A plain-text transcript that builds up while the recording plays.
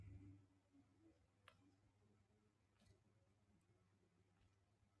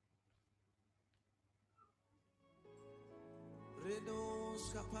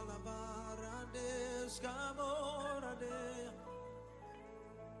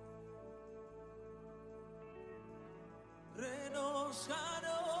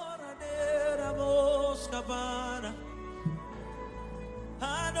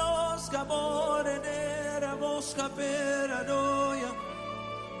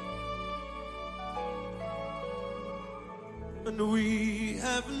And we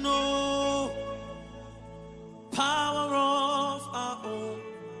have no power of our own,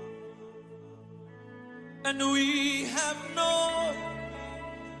 and we have no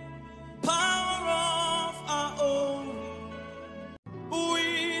power of our own.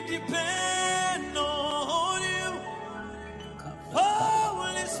 We depend on you,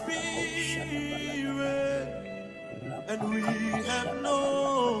 Holy Spirit, and we have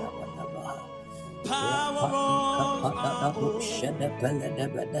no power of our own.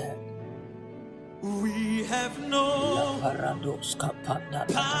 We have no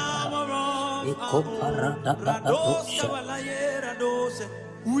power of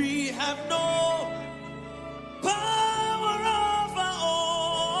we have no power of our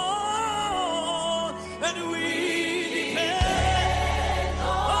own, and we depend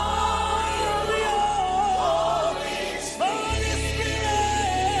on you, Holy Spirit.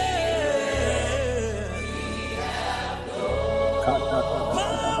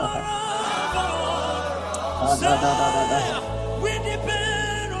 We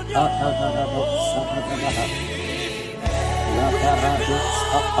depend on you.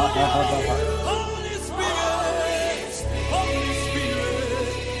 Holy Spirit.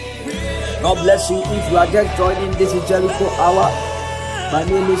 God bless you. If you are just joining, this is Jericho Hour. My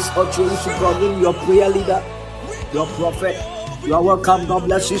name is Ochoisu Program, your prayer leader, your prophet. You are welcome. God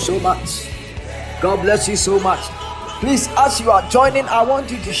bless you so much. God bless you so much. Please, as you are joining, I want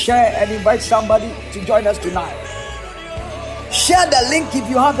you to share and invite somebody to join us tonight. Share the link if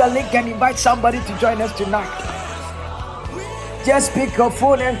you have the link and invite somebody to join us tonight. Just pick your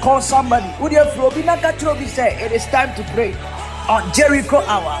phone and call somebody. It is time to pray on Jericho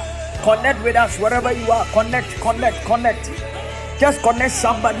Hour. Connect with us wherever you are. Connect. Just connect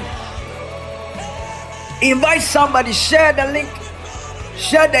somebody. Invite somebody. Share the link.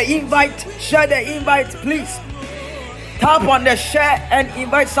 Share the invite. Please tap on the share and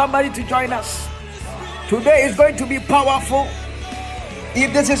invite somebody to join us. Today is going to be powerful.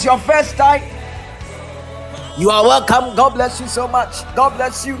 If this is your first time, you are welcome. God bless you so much. God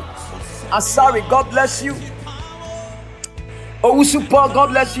bless you. Asari, God bless you. Owusupo,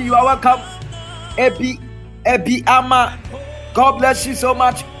 God bless you. You are welcome. Ebi Ama, God bless you so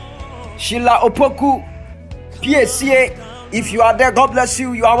much. Sheila Opoku, PSCA, if you are there, God bless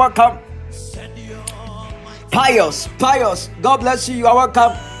you. You are welcome. Pious, God bless you. You are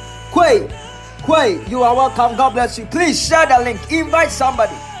welcome. Quay, you are welcome. God bless you. Please share the link. Invite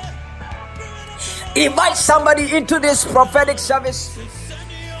somebody. Invite somebody into this prophetic service.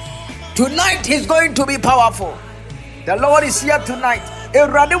 Tonight is going to be powerful. The Lord is here tonight.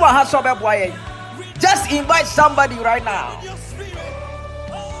 Just invite somebody right now.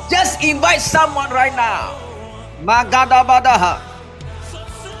 Just invite someone right now. Magadabadaha.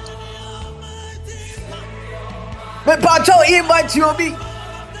 Me pacho invite you be.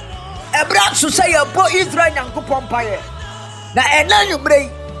 Ebra to say a boy Israel yanku pompaye. Na ena you bring.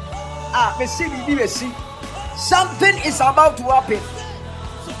 Me see. Something is about to happen.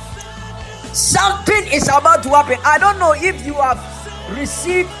 Something is about to happen. I don't know if you have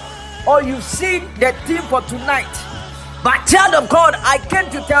received or you've seen the theme for tonight. But child of God, I came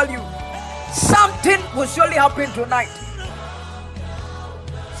to tell you, something will surely happen tonight.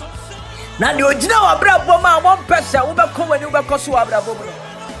 Now the original Abraham, one person who come when you go so Abraham.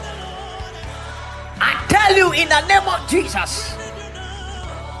 I tell you in the name of Jesus,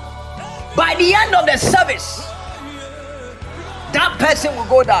 by the end of the service, that person will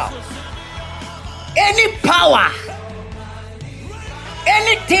go down. Any power,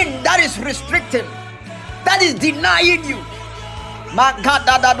 anything that is restricting, that is denying you,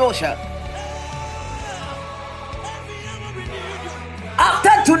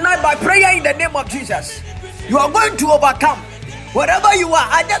 after tonight, by prayer in the name of Jesus, you are going to overcome. Wherever you are,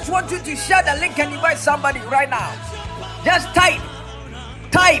 I just want you to share the link and invite somebody right now. Just type.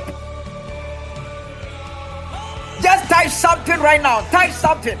 Just type something right now.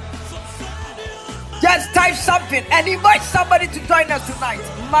 Just type something and invite somebody to join us tonight.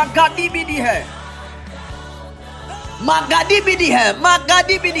 Magadi bidihe.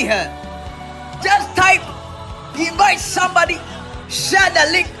 Just type, invite somebody, share the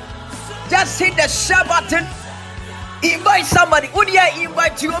link. Just hit the share button. Invite somebody. Udia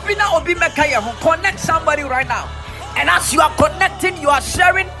invite you. Connect somebody right now And as you are connecting, you are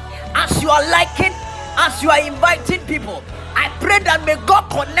sharing, as you are liking, as you are inviting people, I pray that may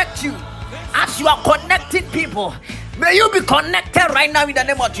God connect you. As you are connecting people, may you be connected right now in the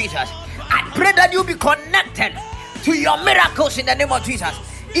name of Jesus. I pray that you be connected to your miracles in the name of Jesus.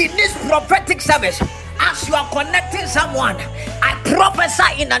 In this prophetic service, as you are connecting someone, I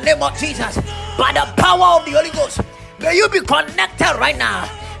prophesy in the name of Jesus, by the power of the Holy Ghost, may you be connected right now.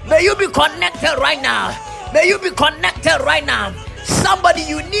 May you be connected right now. May you be connected right now. Somebody,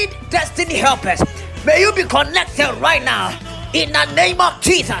 you need destiny helpers. May you be connected right now in the name of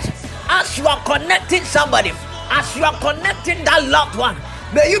Jesus. As you are connecting somebody, as you are connecting that loved one,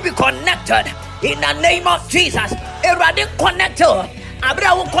 may you be connected in the name of Jesus. Everybody connect you.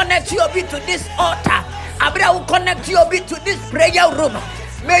 Abra will connect you a bit to this altar. Abra will connect you a bit to this prayer room.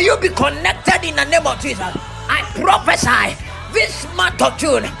 May you be connected in the name of Jesus. I prophesy this month of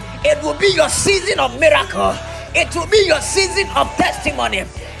June, it will be your season of miracle. It will be your season of testimony.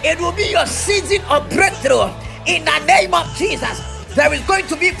 It will be your season of breakthrough. In the name of Jesus, there is going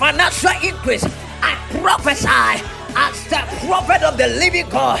to be financial increase. I prophesy as the prophet of the living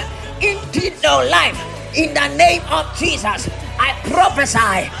God into your life. In the name of Jesus, I prophesy,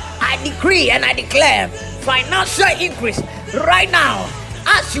 I decree and I declare financial increase right now.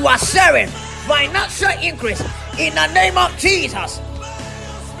 As you are sharing, financial increase in the name of Jesus.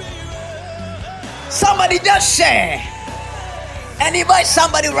 Somebody just share and invite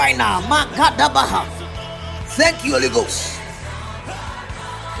somebody right now. Makadabaha. Thank you, Holy Ghost.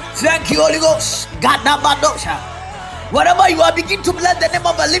 Thank you, Holy Ghost. Gadabadosha. Whatever you are, begin to bless the name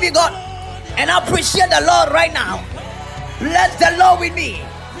of the living God. And I appreciate the Lord right now. Bless the Lord with me.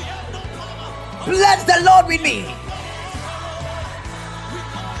 Bless the Lord with me.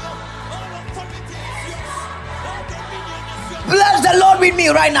 Bless the Lord with me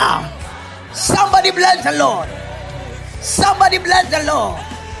right now. Somebody bless the Lord. Somebody bless the Lord.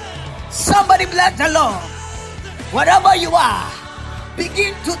 Somebody bless the Lord. Wherever you are,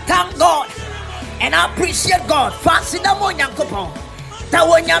 begin to thank God and appreciate God. Fasina mo nyankopon.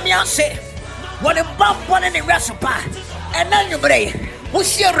 Tawo nyame ase. Wone bampo ne resopa. Ena nyubre. Wo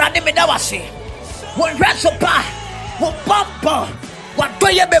sie rade me da wase. Wo resopa. Wo bampo. Wo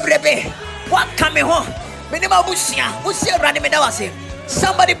toye bebrebe. Wo kame ho. Minima busia. Wo sie rade me da wase.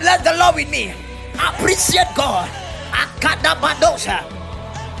 Somebody bless the Lord with me. Appreciate God. Akadabadosa.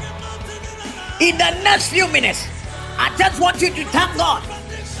 In the next few minutes, I just want you to thank God.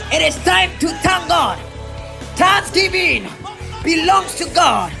 It is time to thank God. Thanksgiving belongs to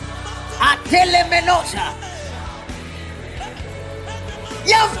God. Atelemenosa.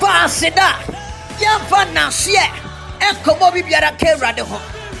 Yamfa seda. Yamfa nasie. Enkomo bibiara kera de ho.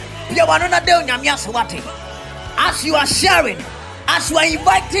 Bia wano na de onyame aswate. As you are sharing, as you are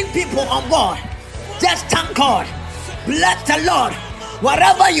inviting people on board, just thank God. Bless the Lord.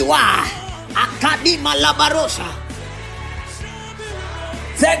 Wherever you are. Akadima labarosa.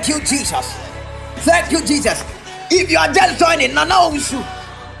 Thank you, Jesus. Thank you, Jesus. If you are just joining, Nana wish you.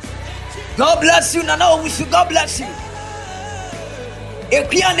 God bless you, Nana wish you. God bless you.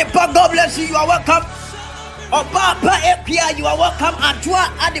 Ekia Nepa, God bless you. You are welcome. Opapa Ekia, you are welcome. Antua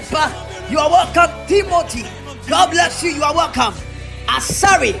Adipa, you are welcome. Timothy, God bless you. You are welcome.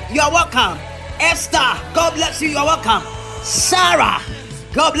 Asari, you are welcome. Esther, God bless you. You are welcome. Sarah,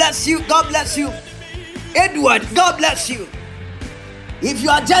 God bless you. God bless you. Edward, God bless you. If you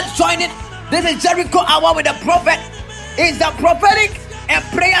are just joining, this is Jericho Hour with the prophet. It's the prophetic and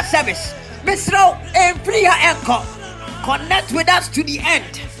prayer service. Mr. and prayer anchor. Connect with us to the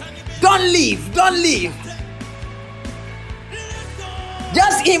end. Don't leave. Don't leave.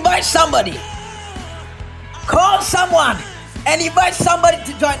 Just invite somebody. Call someone and invite somebody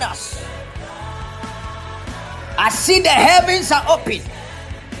to join us. I see the heavens are open.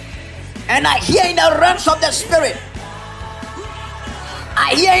 And I hear in the realms of the spirit.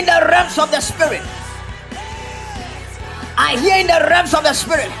 I hear in the realms of the spirit. I hear in the realms of the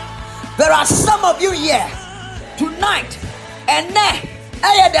spirit. There are some of you here tonight, and then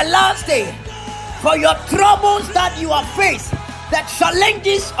the last day for your troubles that you have faced, the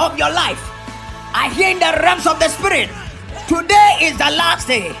challenges of your life. I hear in the realms of the spirit. Today is the last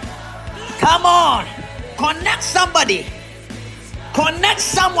day. Come on, connect somebody. Connect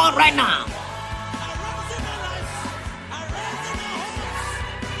someone right now.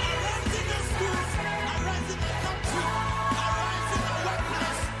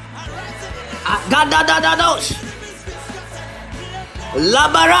 Agadadadados.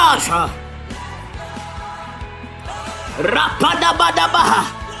 Labarasha. Rapadabadabaha.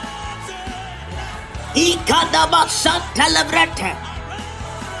 Ikadaba Santa Lebrete.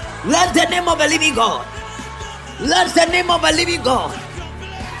 Bless the name of the living God. Bless the name of the living God.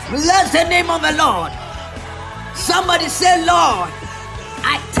 Bless the name of the Lord. Somebody say, Lord,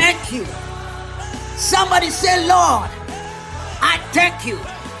 I thank you. Somebody say, Lord, I thank you.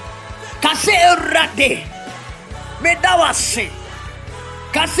 Kase erade, medawase.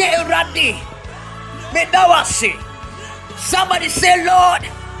 Kase erade, medawase. Somebody say, Lord,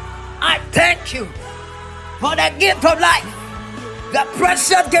 I thank you for the gift of life, the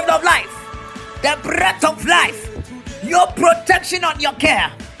precious gift of life, the breath of life, your protection and your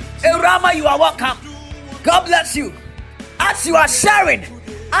care. Erama, you are welcome. God bless you. As you are sharing,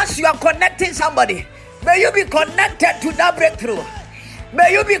 as you are connecting somebody, may you be connected to that breakthrough.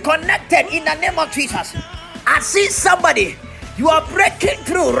 May you be connected in the name of Jesus. I see somebody, you are breaking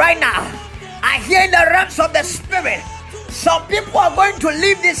through right now. I hear in the realms of the spirit, some people are going to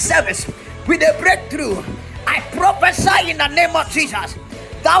leave this service with a breakthrough. I prophesy in the name of Jesus,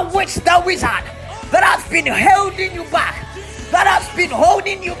 that witch, that wizard that has been holding you back, that has been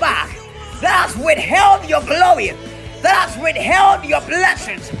holding you back, that has withheld your glory, that has withheld your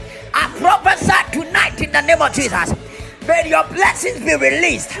blessings, I prophesy tonight in the name of Jesus. May your blessings be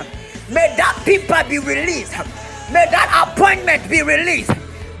released. May that people be released. May that appointment be released.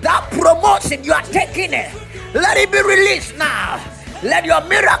 That promotion you are taking it, let it be released now. Let your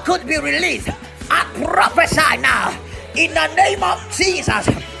miracles be released. I prophesy now in the name of Jesus.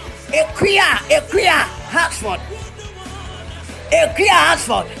 A queer Hasford.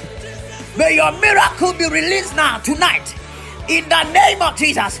 May your miracle be released now tonight. In the name of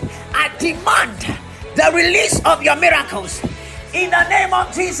Jesus, I demand the release of your miracles. In the name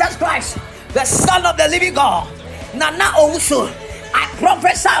of Jesus Christ, the Son of the living God. Nana Owusu, I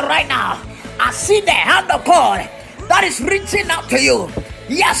prophesy right now. I see the hand of God that is reaching out to you.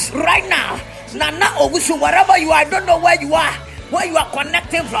 Yes, right now. Nana Owusu, wherever you are, I don't know where you are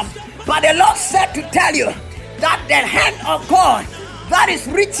connecting from. But the Lord said to tell you that the hand of God that is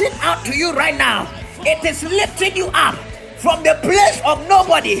reaching out to you right now, it is lifting you up from the place of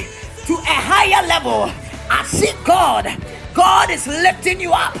nobody to a higher level. I see God is lifting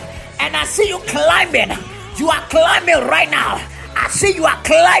you up, and I see you climbing. You are climbing right now. I see you are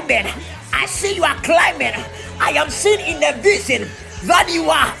climbing. I am seeing in the vision that you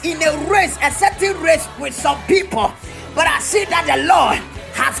are in a race, a certain race with some people, but I see that the Lord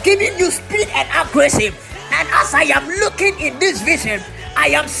has given you speed and accuracy. And as I am looking in this vision, I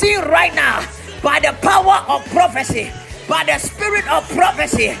am seeing right now, by the power of prophecy, by the spirit of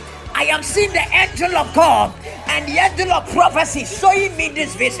prophecy, I am seeing the angel of God and the angel of prophecy showing me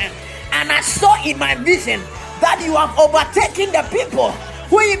this vision. And I saw in my vision that you have overtaken the people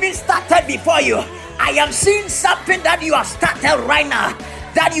who even started before you. I am seeing something that you have started right now,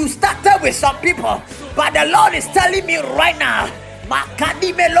 that you started with some people, but the Lord is telling me right now,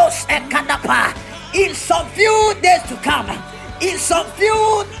 in some few days to come, in some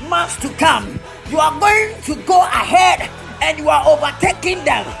few months to come, you are going to go ahead and you are overtaking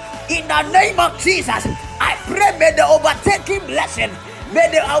them. In the name of Jesus, I pray, may the overtaking blessing,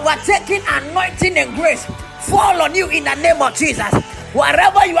 may the overtaking anointing and grace fall on you in the name of Jesus.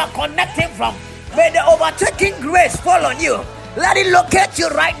 Wherever you are connecting from, may the overtaking grace fall on you. Let it locate you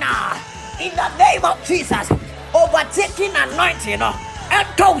right now. In the name of Jesus, overtaking anointing. And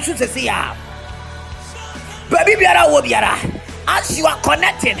talk to the baby biara wo biara. As you are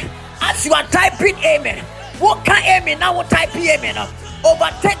connecting, as you are typing amen, what can amen now? What type amen?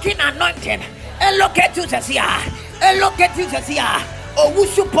 Overtaking anointing. And look at you, Sasia. And look at you, Sasia. Oh,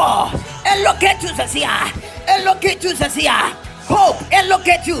 Wushupo. And look at you, Sasia. And look at you, Sasia. Hope. And look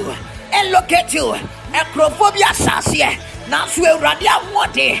at you. And look at you. Acrophobia Sasia. Now, swear Radia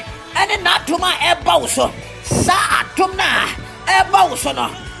Monte. And then not to my Ebauso. Sa Tumna. Ebausono.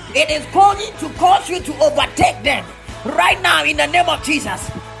 It is going to cause you to overtake them right now in the name of Jesus.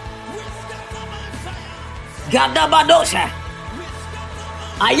 Gadabadosa.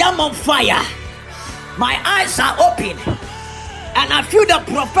 I am on fire. My eyes are open and I feel the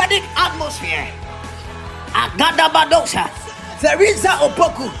prophetic atmosphere. Agadabadosa. Teresa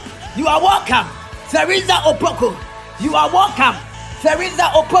Opoku, you are welcome. Teresa Opoku, you are welcome. Teresa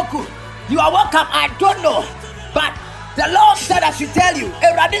Opoku, you are welcome. I don't know, but the Lord said I should tell you.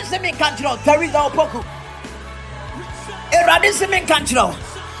 Eradisimi control. Teresa Opoku. Eradisimi control.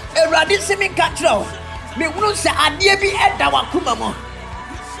 Eradisimi control. Me wunu se adie bi eda wakuma mo.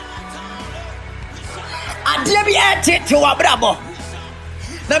 Adie bi ete wabrabo.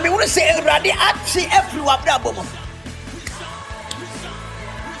 Na me wunu se erade ati every wabrabo mo.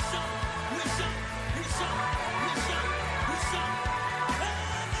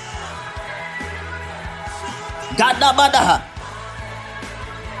 Gadabadaha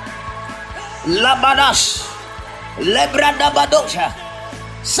Labadas Lebradabadosha.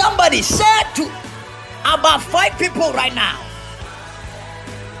 Somebody said to about 5 people right now.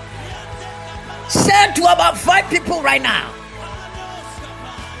 Said to about 5 people right now.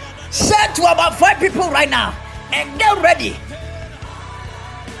 Said to about 5 people right now. And get ready.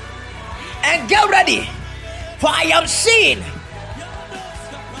 And get ready. For I am seeing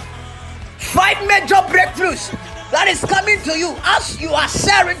 5 major breakthroughs that is coming to you as you are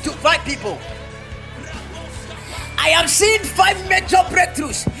sharing to 5 people. I am seeing 5 major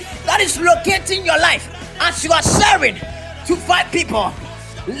breakthroughs that is locating your life as you are sharing to 5 people.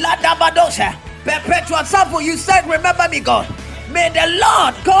 Ladabadosha, perpetual sample. You said, remember me, God. May the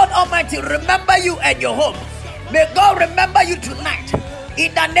Lord God Almighty remember you and your home. May God remember you tonight.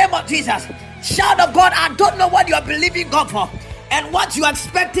 In the name of Jesus. Child of God, I don't know what you are believing God for and what you are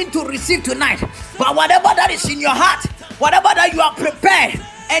expecting to receive tonight. But whatever that is in your heart, whatever that you are prepared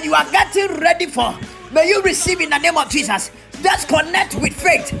and you are getting ready for, may you receive in the name of Jesus. Just connect with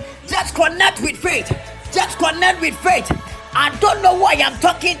faith. Just connect with faith. Just connect with faith. I don't know who I am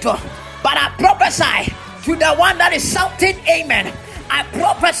talking to, but I prophesy to the one that is shouting amen. I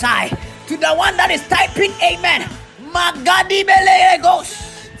prophesy to the one that is typing amen. Magadi belegos.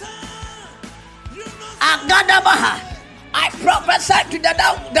 Agadabaha. I prophesy to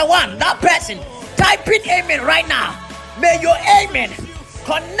the one, that person typing amen right now. May your amen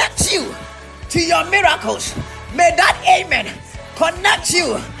connect you to your miracles. May that amen connect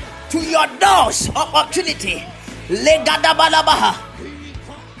you to your doors of opportunity. Legadabalabaha.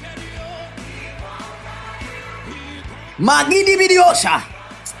 Magidi videosa.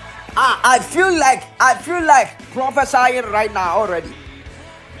 I feel like prophesying right now already.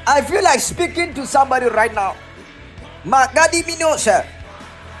 I feel like speaking to somebody right now. Magadi videosa.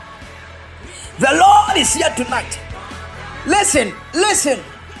 The Lord is here tonight. Listen.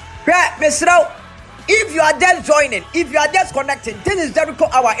 If you are just joining, if you are just connecting, this is Jericho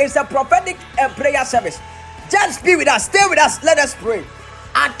Hour. It's a prophetic and prayer service. Just be with us, stay with us, let us pray.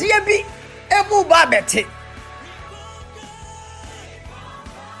 Adiebi emu babete.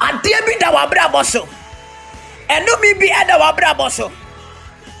 Adiebi da wabra boso. Enu mi bi ada wabra boso.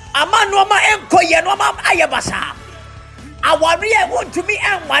 Ama noma enkoye noma ayebasa. Awari want to me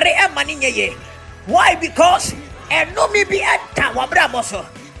and ware emani nyeye. Why? Because enu mi bi ada wabra boso.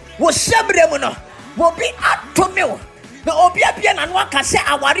 Wo sebre mu no. Wo bi atomeo. Na obi abia na no aka se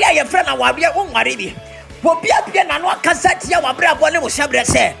awari aye friend awari wonware bi. Wo bi abia na no aka se tia wabra bo ne wo sebre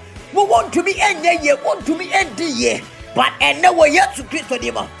se. Wo want to me enye ye, want to me endi ye. But ene wo Yesu Kristo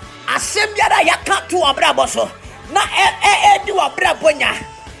di mo. Asem biara yaka to wabra bo so. Na di wabra bo nya.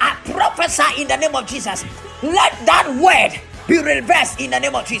 I prophesy in the name of Jesus. Let that word be reversed in the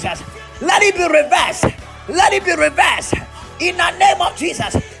name of Jesus. Let it be reversed. Let it be reversed in the name of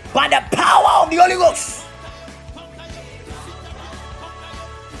Jesus. By the power of the Holy Ghost.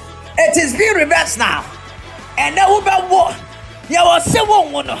 It is being reversed now. And there will be war. There was civil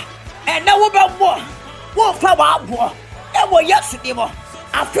war. And there will be war. War power war. There was yesterday more.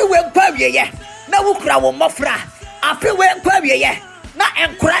 I feel when query ye. Now we cry with Mofra. I feel when query ye. Now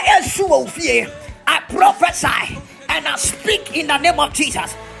and cry as you fear. I prophesy and I speak in the name of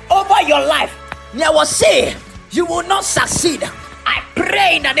Jesus over your life. There was say you will not succeed. I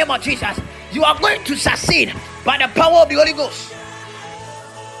pray in the name of Jesus. You are going to succeed by the power of the Holy Ghost.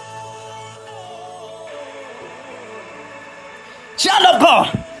 Child of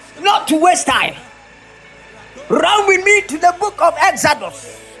God, not to waste time. Run with me to the book of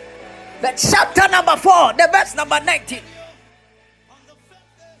Exodus, the chapter number 4, the verse number 19.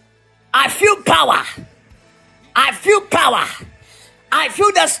 I feel power. I feel power. I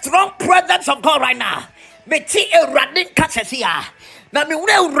feel the strong presence of God right now. Meti eradin kasesia. Na me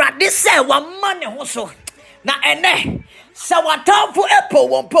wure urade se wa mane ho so. Na ene se watamfo epo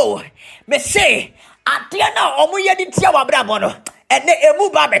wonpo. Me say ade na omo yedi tia wa brabo no. Ene emu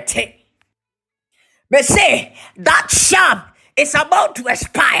ba bete. Me say that charm is about to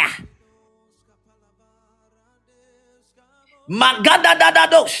expire. Magada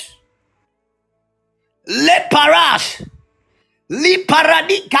dadados. Le parash. Li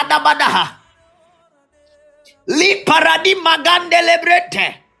paradi kadabadaha. Li paradi magande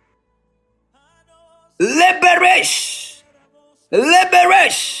lebrete. Liberation.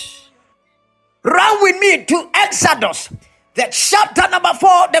 Run with me to Exodus, the chapter number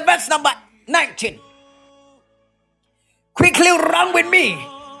 4, the verse number 19. Quickly run with me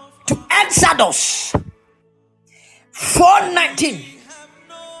to Exodus 4:19.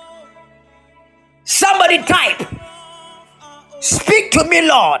 Somebody type, speak to me,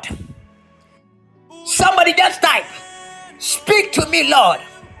 Lord. Somebody just type, speak to me, Lord.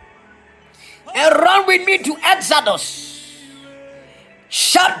 and run with me to Exodus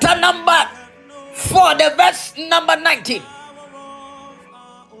chapter number 4, the verse number 19.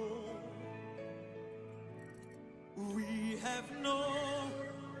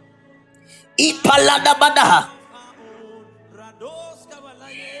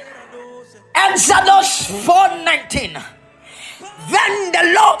 Exodus 4:19. Then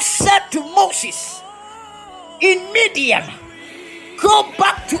the Lord said to Moses in Midian, go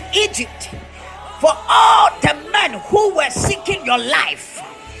back to Egypt, for all the men who were seeking your life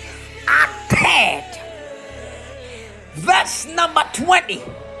are dead. Verse number 20.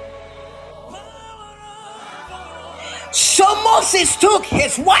 So Moses took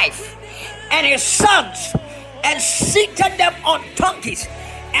his wife and his sons and seated them on donkeys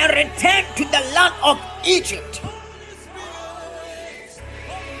and returned to the land of Egypt.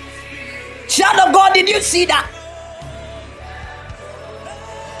 Child of God, did you see that?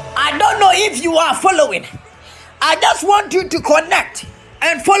 I don't know if you are following. I just want you to connect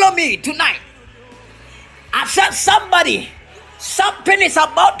and follow me tonight. I said something is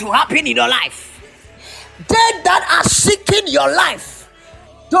about to happen in your life. They that are seeking your life,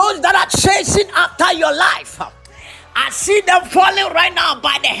 those that are chasing after your life, I see them falling right now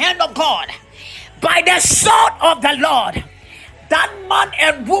by the hand of God, by the sword of the Lord. That man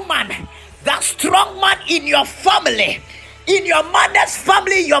and woman, that strong man in your family, in your mother's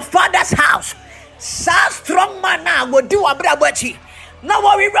family, your father's house, so strong man now will do a brabachi. Now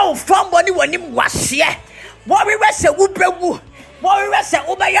what we will form body when him was here. What we will say ubrewu. What we will say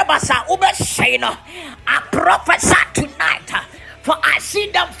ubayabasa ubashino. I prophesy tonight, for I see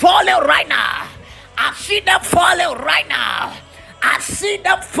them falling right now. I see them falling right now. I see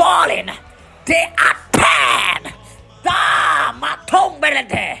them falling. They are dead.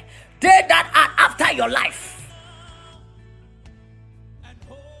 They that are after your life.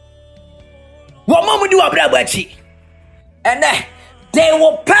 And they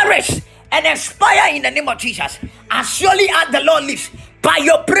will perish and expire in the name of Jesus. As surely as the Lord lives, by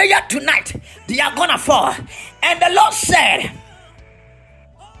your prayer tonight, they are gonna fall. And the Lord said,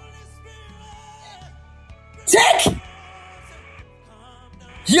 take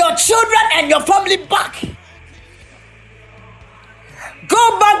your children and your family back.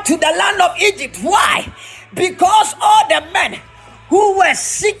 Go back to the land of Egypt. Why? Because all the men who were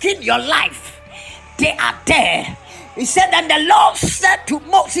seeking your life, they are dead. He said, and the Lord said to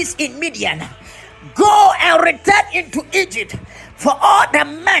Moses in Midian, go and return into Egypt, for all the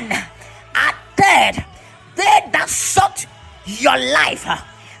men are dead. They that sought your life.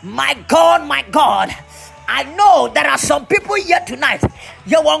 My God, my God. I know there are some people here tonight.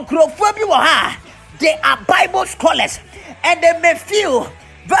 They are Bible scholars, and they may feel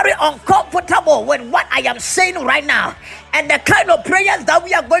very uncomfortable with what I am saying right now and the kind of prayers that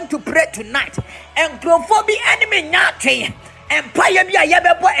we are going to pray tonight. And crofobia enemy nyate empire bi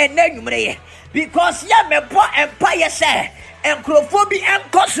ayebebo enanumre, because ya mebo empire say and crofobia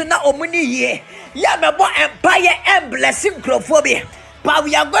enkoso na omuni ye ya mebo empire and blessing crofobia. But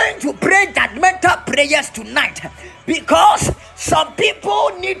we are going to pray judgmental prayers tonight, because some people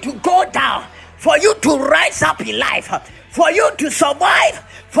need to go down for you to rise up in life, for you to survive,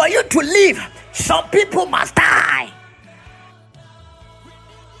 for you to live. Some people must die.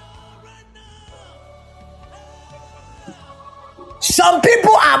 Some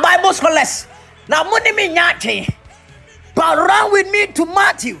people are Bible scholars. Now, money me nyate, but run with me to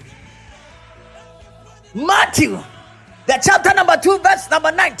Matthew. Matthew, the chapter number 2, verse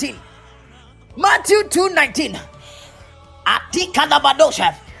number 19. Matthew 2:19. Atika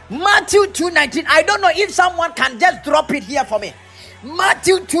nabadosha. Matthew 2:19. I don't know if someone can just drop it here for me.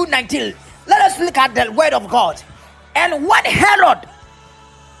 Matthew 2:19. Let us look at the word of God. And when Herod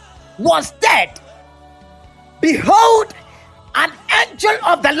was dead, behold, an angel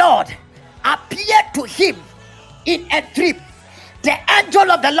of the Lord appeared to him in a dream. The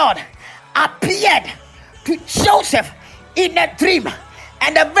angel of the Lord appeared to Joseph in a dream.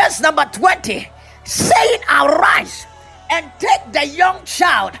 And the verse number 20, saying, arise and take the young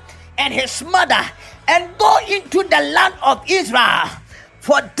child and his mother and go into the land of Israel,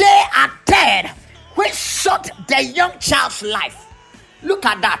 for they are dead which sought the young child's life. Look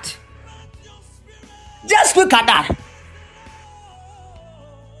at that. Just look at that.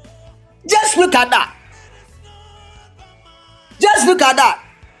 Just look at that. Just look at that.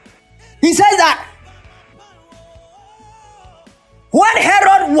 He says that when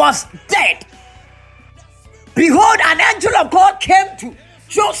Herod was dead, behold, an angel of God came to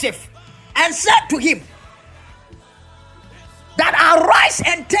Joseph and said to him that arise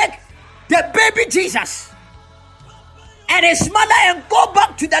and take the baby Jesus and his mother and go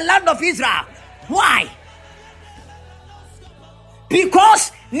back to the land of Israel, Why?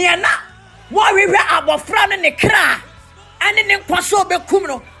 Because niana what we were about friend in the cra and in the kwaso be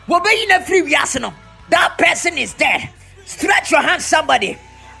kumno will be in a free wiasano. That person is dead. Stretch your hands, somebody.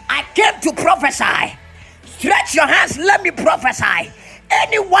 I came to prophesy. Stretch your hands, let me prophesy.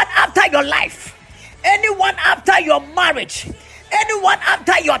 Anyone after your life, anyone after your marriage, anyone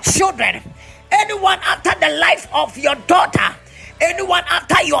after your children, anyone after the life of your daughter, anyone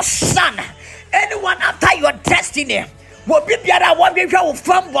after your son, anyone after your destiny, anyone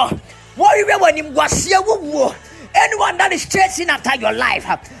that is chasing after your life,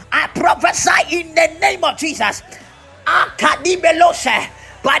 I prophesy in the name of Jesus.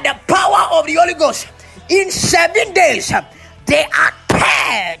 By the power of the Holy Ghost, in 7 days they are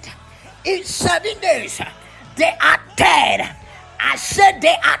dead. In 7 days they are dead. I said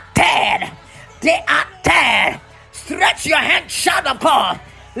they are dead. They are dead. Stretch your hand, shout of God.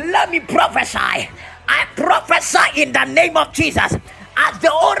 Let me prophesy. I prophesy in the name of Jesus as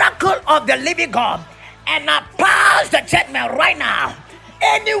the oracle of the living God, and I pass the judgment right now.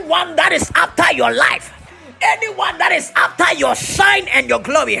 Anyone that is after your life, anyone that is after your shine and your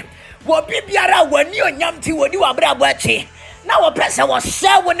glory, will be biara when you nyamti when you are brabachi. Now a person was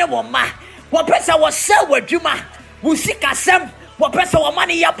sell when a woman, one person was sell with Juma, who seek a sem, one person was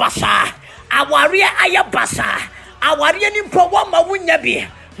money yapasa, our rear ayabasa, our rear impowama wunyabi,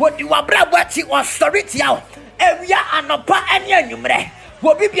 what you are brabachi or storitiao, every anopa and yanumre.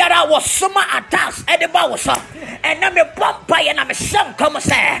 Will be biara was summer attacks at the bawsa, and I'm a bumper and I'm a son come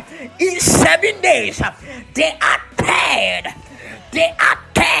say in 7 days they are dead. They are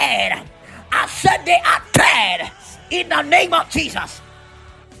dead. I said they are dead in the name of Jesus.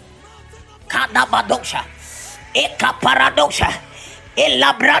 Kadabadosha, Ekaparadosa,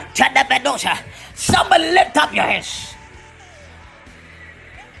 Elabranta de Bedosa. Somebody lift up your hands.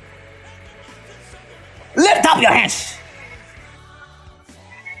 Lift up your hands.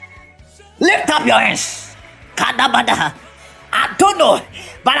 Lift up your hands. Kadabada. I don't know,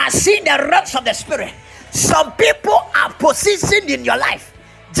 but I see the realms of the spirit. Some people are positioned in your life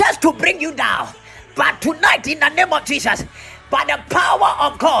just to bring you down. But tonight, in the name of Jesus, by the power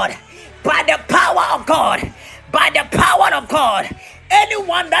of God, by the power of God, by the power of God,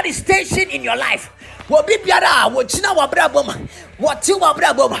 anyone that is stationed in your life will be biara, what you know, what you are,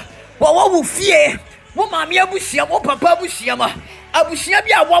 what will fear, what mammy abushia, what papa bushiama, abushia,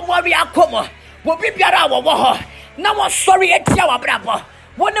 what warrior come, will be biara, what now was sorry at your brabo,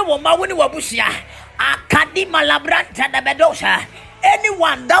 one woman, one wabushia, Akadima Labranta de Bedosa.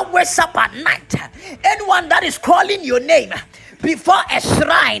 Anyone that wakes up at night, anyone that is calling your name before a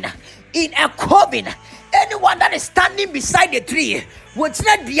shrine in a coven, anyone that is standing beside the tree, which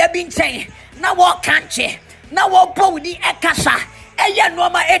not be being saying, now what can't you? Now what body ekasa, eya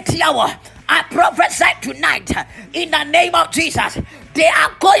noma etiawa. I prophesy tonight in the name of Jesus. They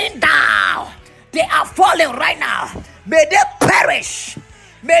are going down. They are falling right now. May they perish.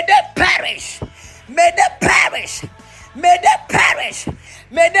 May they perish. May they perish. May they perish.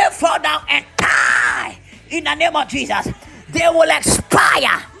 May they fall down and die in the name of Jesus. They will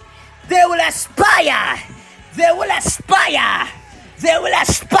expire. They will expire. They will expire. They will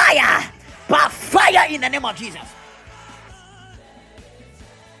expire by fire in the name of Jesus.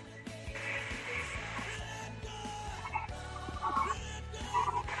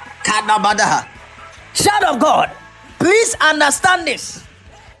 Child of God, please understand this.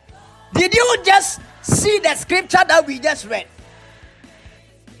 Did you just see the scripture that we just read?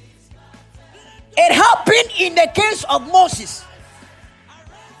 It happened in the case of Moses,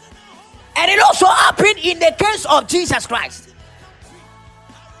 and it also happened in the case of Jesus Christ.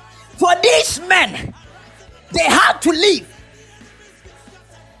 For these men, they had to leave.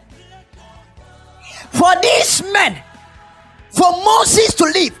 For these men, for Moses to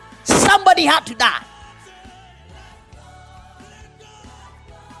leave, somebody had to die.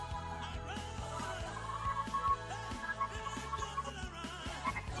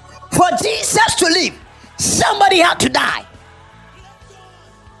 For Jesus to live, somebody had to die.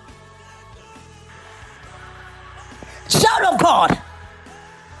 Child of God,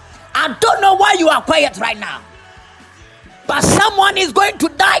 I don't know why you are quiet right now, but someone is going to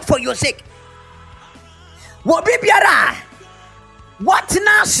die for your sake. What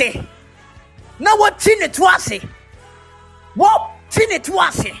now say? Now what in it was it? What in it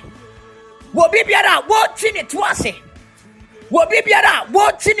was it? What in it was it? What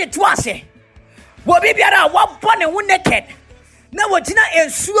in it was it? What born and naked? Now what in a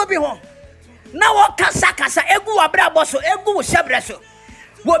subi home? Now what kasa egu abraboso egu shabreso?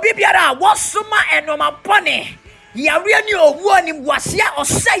 What suma and no my pony? Ya really or warning was ya or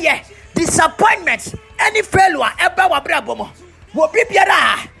say disappointments, any failure, ever wabrabomo, will be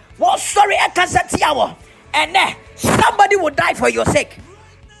biara, what sorry a casatiawo, and then somebody will die for your sake.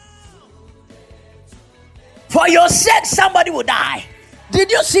 For your sake, somebody will die.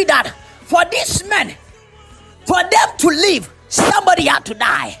 Did you see that? For these men, for them to live, somebody had to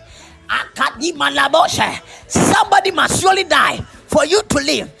die. Somebody must surely die for you to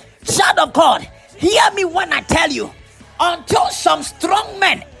live. Child of God, hear me when I tell you, until some strong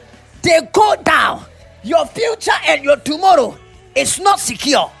men they go down, your future and your tomorrow is not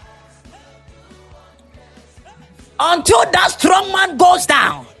secure. Until that strong man goes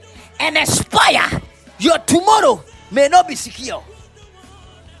down and expire, your tomorrow may not be secure.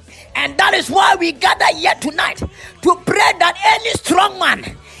 And that is why we gather here tonight to pray that any strong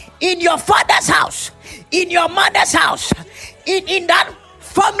man in your father's house, in your mother's house, in that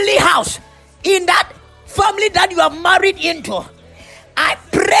family house, in that family that you are married into, I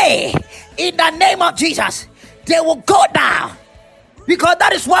pray in the name of Jesus, they will go down. Because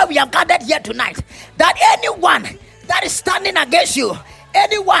that is why we have gathered here tonight. That anyone that is standing against you,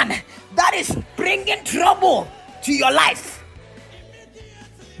 anyone that is bringing trouble to your life,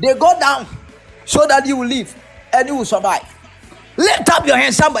 they go down so that you will live and you will survive. Lift up your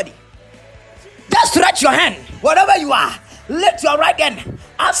hand, somebody. Just stretch your hand, wherever you are. Lift your right hand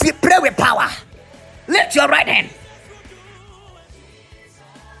as we pray with power. Lift your right hand.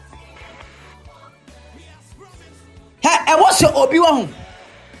 Hey, what's your obi-wan?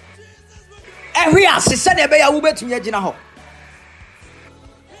 And we are sister Nebeya Ube to Yajinaho.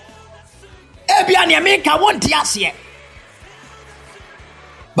 Ebian Yamika won't yasye.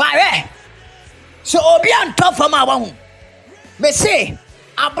 By so Obian tough from our home. Me say,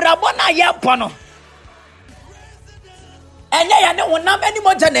 Abrabona Yapono. And I don't know any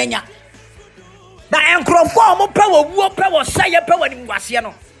more than Nenya. The Ancroform power, say a power in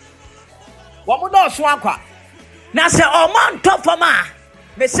Wasiano. What would not swampa? Now say, oh man, tough for ma.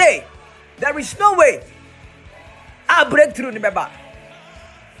 Me say, there is no way I'll break through the baby.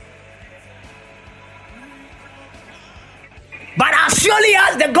 But as surely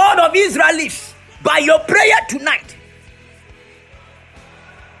as the God of Israel lives, by your prayer tonight,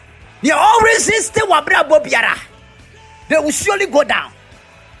 you always resist Wabra Bobiara. They will surely go down.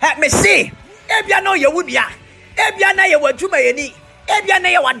 Let me see. Ebiano Yawubia. Ebiana Yawajumayeni. Ebiana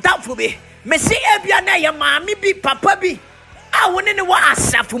Yawadamfubi. Me see Ebiana Yamami bi Papa bi. I wouldn't know what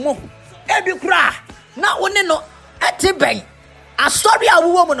Asafumo. Ebi Kra. Not one no Etiben. I sorry a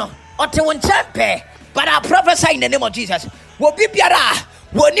woman or to one champion. But I prophesy in the name of Jesus. Will be Biara.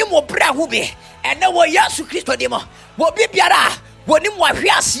 Wonim will pray hubi. And then will Yasu Christo demo. Will be Biara. Wonim will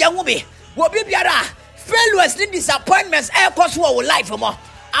Hias Yamubi. Will be Biara. Failures and disappointments air cost our life more.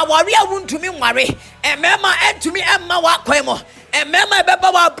 Our real wound to me worry. And mama and to me and my wakwemo. And mama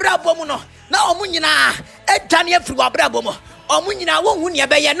beba brabomuno. Now munina and Tanya through our brabomo. Or munina won't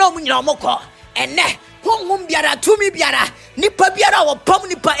ya no munina moko. And ne whom biara to me biara. Nipa biara or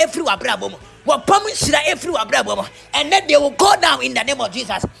pomnipa every wabrabomo. What promise every wabrabomo. And then they will go down in the name of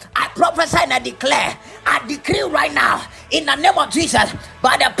Jesus. I prophesy and I declare. I decree right now in the name of Jesus,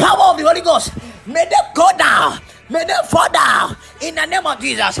 by the power of the Holy Ghost, may they go down, may they fall down in the name of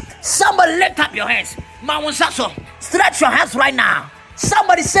Jesus. Somebody lift up your hands. Mawunsaso, stretch your hands right now.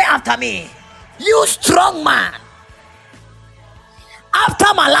 Somebody say after me, you strong man,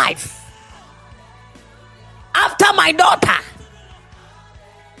 after my life, after my daughter,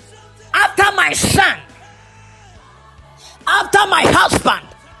 after my son, after my husband,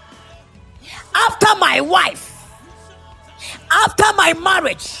 after my wife, after my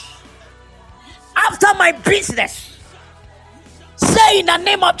marriage, after my business, say in the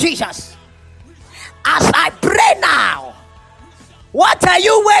name of Jesus, as I pray now, what are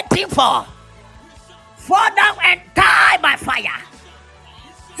you waiting for? Fall down and die by fire.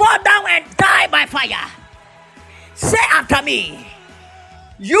 Fall down and die by fire. Say after me,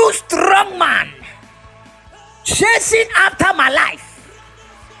 you strong man, chasing after my life.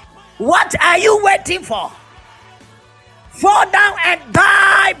 What are you waiting for? Fall down and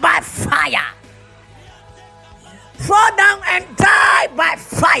die by fire. Fall down and die by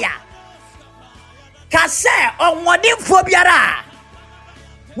fire. Kase on wadim fobiara.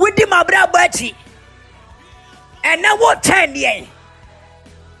 Widi mabra bachi. And now what 10 years?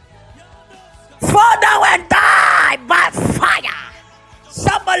 Fall down and die by fire.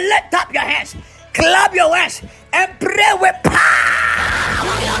 Somebody lift up your hands, clap your hands, and pray with power.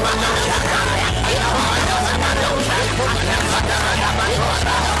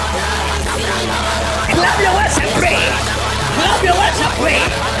 Clap your hands and pray. Clap your hands and pray.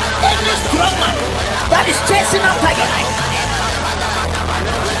 Any strong man that is chasing after your life,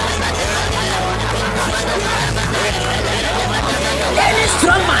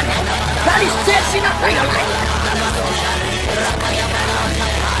 that is chasing after your life.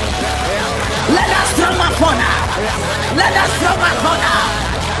 Let us throw my phone. Let us throw my phone.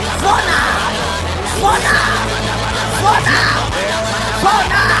 Phone. Phone. Phone. Phone.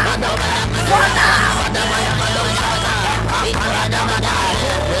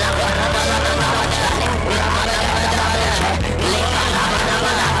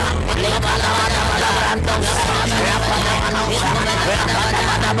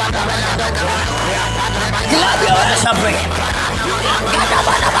 Clap your hands and pray.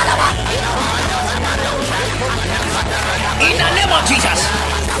 In the name of Jesus.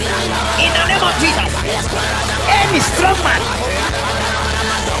 In the name of Jesus. Any strong man.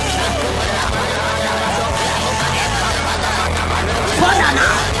 Banana.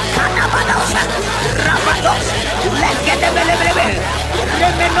 Canabanos. Rabados. Let's get the belly.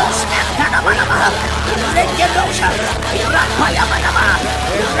 Remenos. Canabanaba. Legedosa. Rapayabanaba.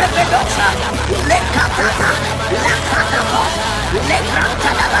 Remedosa. Lekatata. Lakatapa.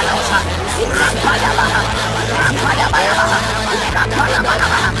 Lekatadabalosa. Rapayabaha. Rapayabaha.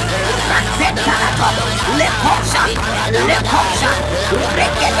 Rapayabaha. Razetarato. Lekosa. Lekosa.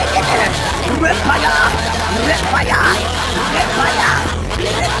 Regedegede. Repaya. Repaya. Repaya.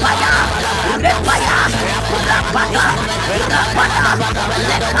 Repaya. Repaya. Rapada. Rapada.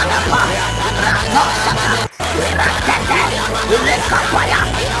 Lekadapa. Ratosaka. Ratete. Lekapaya.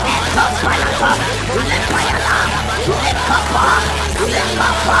 Ekapaya. Lepayala. Lekapa.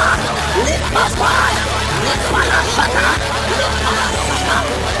 Lekapa. Lekapa. Lepalasata. Lepalasata.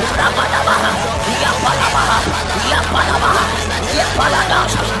 Rabadabaha. Yapalabaha. Yapalabaha.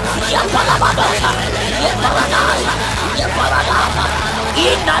 Yapaladasa. Yapalabadasa. Yapaladasa. Yapaladasa.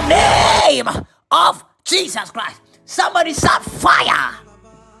 In the name of Jesus Christ. Somebody shout fire.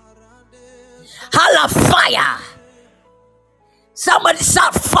 Holla fire. Somebody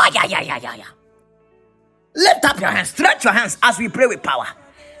shout fire. Yeah. Lift up your hands. Stretch your hands as we pray with power.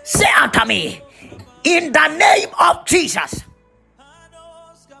 Say unto me, in the name of Jesus,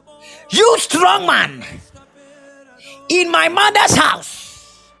 you strong man, in my mother's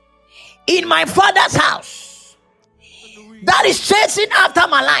house, in my father's house, that is chasing after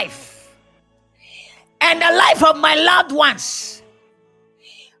my life and the life of my loved ones,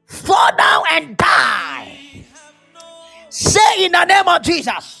 fall down and die. Say in the name of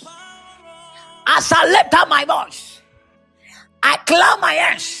Jesus, as I lift up my voice, I clap my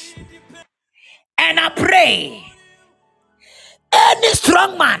hands and I pray. Any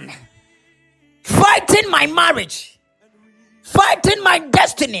strong man fighting my marriage, fighting my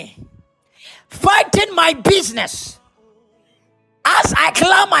destiny, fighting my business, as I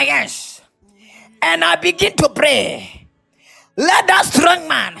clap my hands and I begin to pray, let that strong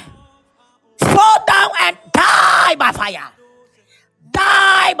man fall down and die by fire.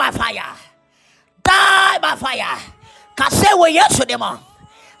 Die by fire. Die by fire. Kase we yesu demo.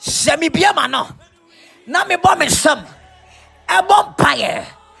 Semi biama no. Na me bom nsam. E bom paye.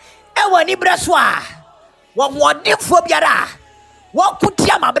 E wani breswa. Wo modifo biara. Wo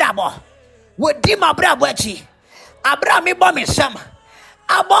kutia mabrabo. Wo di mabrabo achi. Abra me bom nsam.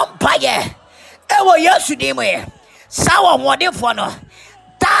 Abom paye. E wo yesu demo e. Sa wo modifo no.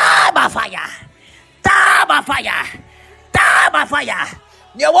 Die by fire. Die by fire. Die by fire.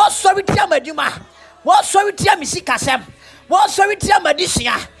 Ne wo so bitia maduma. Wo so bitia misikasem. Wo so bitia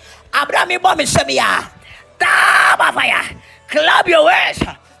madisia. Abraham bom nsem. Die by fire. Clap your hands.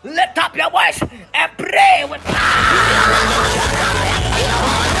 Lift up your voice and pray with Come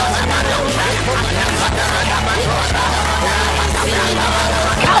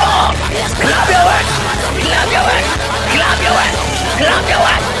on. Clap your hands. Clap your hands. Clap your hands. Clap your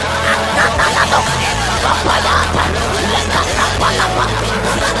hands.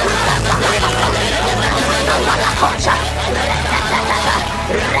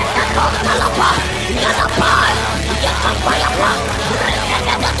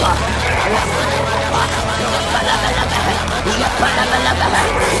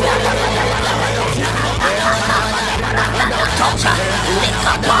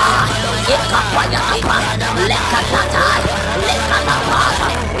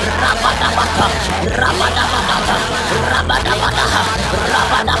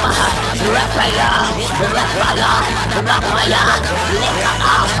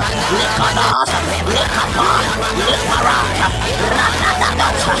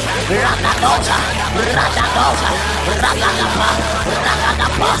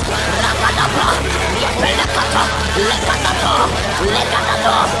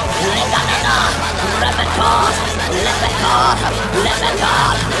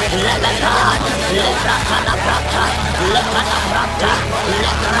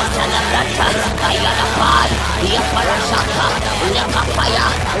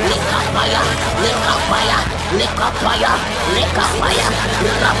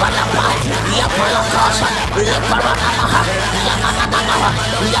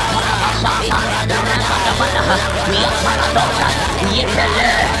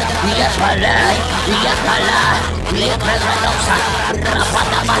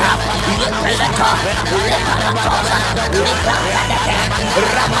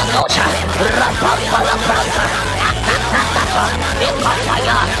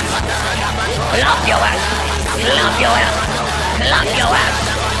 Clap your hands. Clap your hands.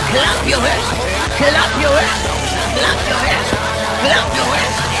 Clap your hands. Clap your hands. Clap your hands. Clap your hands. Clap your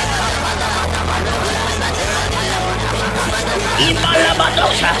hands.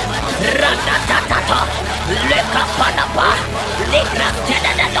 Imalabadosa. Ratatata. Lekapanapa.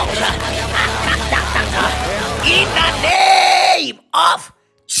 Lekratedadadosa. Akatatata. In the name of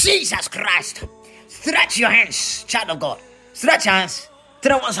Jesus Christ. Stretch your hands, child of God. Stretch your hands.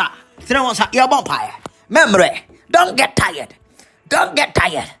 Throw us up. Throw us up. Your vampire. Memory. Don't get tired. Don't get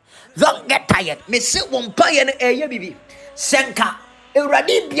tired. Don't get tired. Miss Wumpire and Bibi. Senka.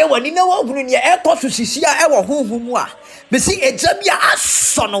 Eradi bia wani na wo hunu ne e ko so sisia e wo honhom a me si eja bia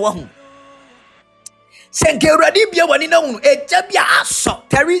aso no wo hu senke eradi bia wani na hunu eja bia aso.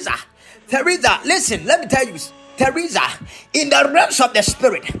 Teresa, listen, let me tell you, Teresa, in the realms of the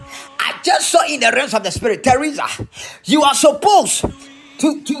spirit, I just saw in the realms of the spirit, Teresa, you are supposed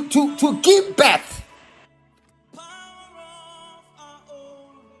to give birth.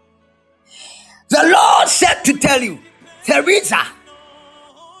 The Lord said to tell you, Teresa,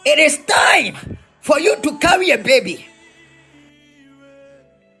 it is time for you to carry a baby.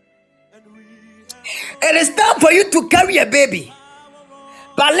 It is time for you to carry a baby.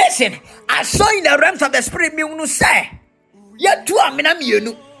 But listen, I saw in the realms of the spirit, me unu say, ya tu amina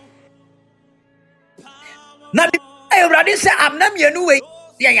mienu. Na me already say amina mienu we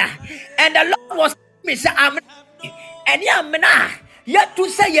ya. And the Lord was me say amina. And ya amina, ya tu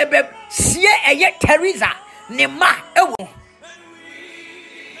say ye be sie eye Teresa ne ma ewo.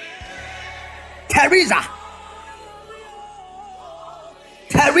 Teresa.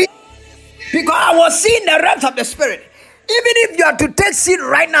 Because I was seeing the realms of the spirit. Even if you are to take seed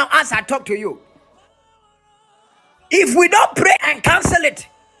right now as I talk to you, if we don't pray and cancel it,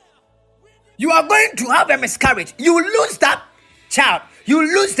 you are going to have a miscarriage. You will lose that child. You will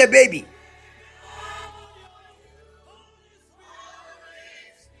lose the baby.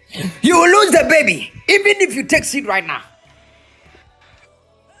 You will lose the baby, even if you take seed right now.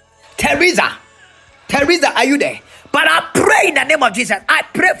 Teresa, are you there? But I pray in the name of Jesus. I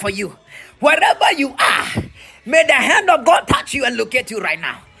pray for you. Wherever you are, may the hand of God touch you and locate you right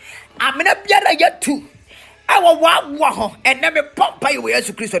now. I'm going to be able to. I will walk and never pop by you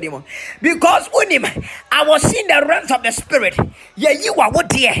because I was seeing the realms of the spirit. Yeah, you are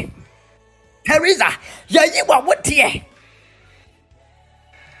what here, Teresa. Yeah, you are what here.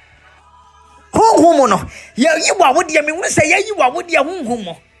 Who yeah, you are what you mean. Say, yeah, you are what you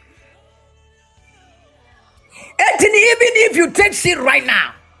who. And even if you take seed right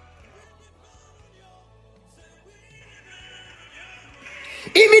now,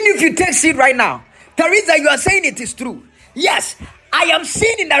 Teresa, you are saying it is true. Yes, I am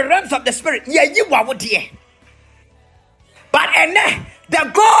seeing in the realms of the spirit. Yeah, you are what here. But and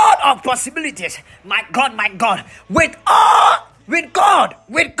the God of possibilities, my God, with God,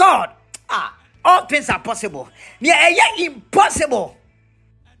 all things are possible. Yeah, impossible.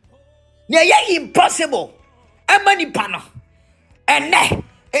 And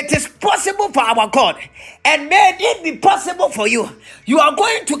it is possible for our God, and may it be possible for you. You are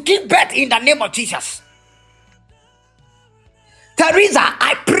going to give birth in the name of Jesus. Teresa,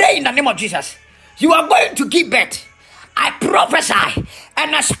 I pray in the name of Jesus. You are going to give birth. I prophesy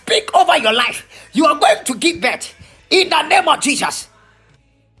and I speak over your life. You are going to give birth in the name of Jesus.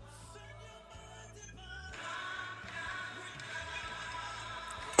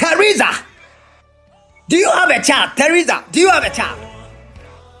 Teresa, do you have a child? Teresa, do you have a child?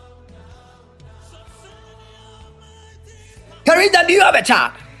 Teresa, do you have a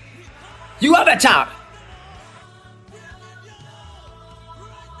child? You have a child.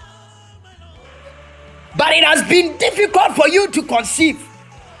 But it has been difficult for you to conceive,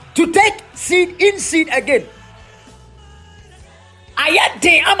 to take seed again.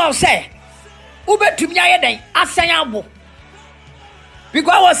 Ayate am say, ube to me ayade asayabo.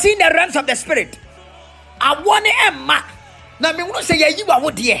 Because I was seeing the realms of the spirit. I want Emma. Now me want to say you are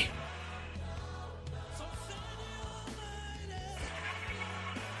what dear.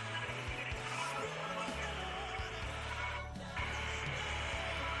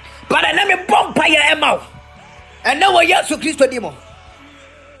 But I never bomb by your mouth. And now we are so Christo demo.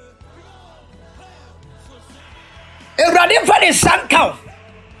 A radin for the sun cow.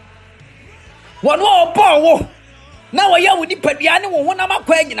 One more power. Now I am with the Padiano, one of my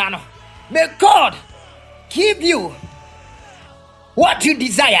quaginano. May God give you what you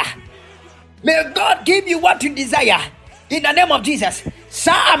desire. May God give you what you desire. In the name of Jesus.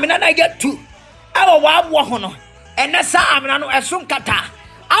 Sa aminana get to our wahono. And that's aminano asum kata.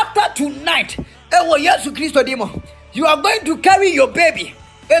 After tonight, you are going to carry your baby.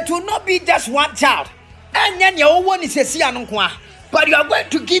 It will not be just one child. And then your one is a but you are going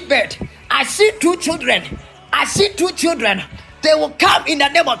to give birth. I see 2 children. I see 2 children. They will come in the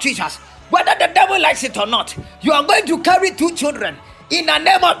name of Jesus. Whether the devil likes it or not, you are going to carry 2 children in the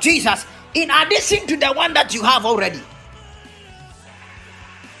name of Jesus, in addition to the one that you have already.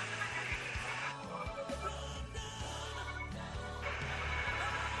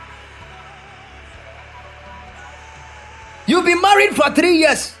 You've been married for 3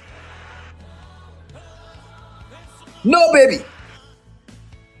 years. No baby.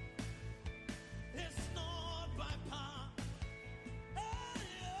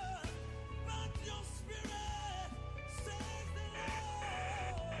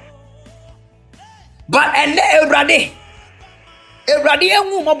 But and everybody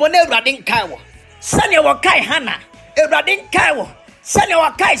enwu mo bone everybody nkai wo. Sane wo kai Hannah, everybody nkai wo. Sane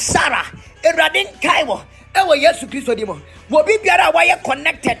wo kai Sarah, everybody nkai wo. Ewo Yesu Kristo dimo. Wo bi biara wa ye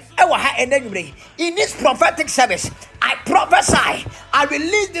connected ewo ha enanwure. In this prophetic service, I prophesy, I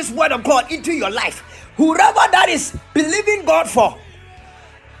release this word of God into your life. Whoever that is believing God for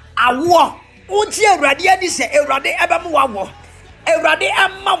awo, uti Ewurade adi se Ewurade eba mu wawo. Ewurade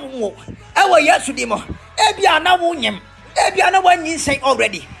amma wo. Ewo Yesu dimo. Ebia na wo nyem. Ebia na wanyi say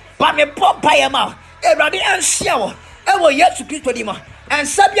already. But me pop by am out. Ewurade ansia wo. Ewo Yesu Kristo dimo. And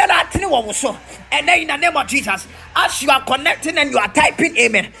sabia that thing was so. And then in the name of Jesus, as you are connecting and you are typing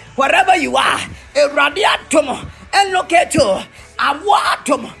amen, wherever you are, a radiatum, and look at you, a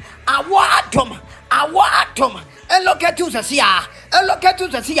watum, and look at you, Sasia, and look at you,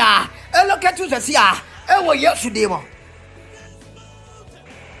 Sasia, and look at you, Sasia, and what you should do.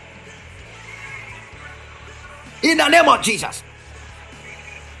 In the name of Jesus.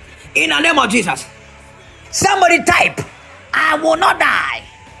 In the name of Jesus. Somebody type, I will not die.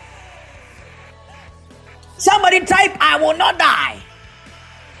 Somebody type, I will not die.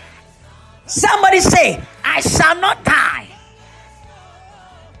 Somebody say, I shall not die.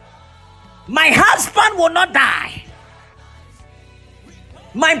 My husband will not die.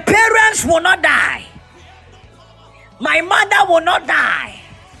 My parents will not die. My mother will not die.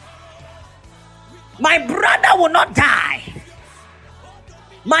 My brother will not die.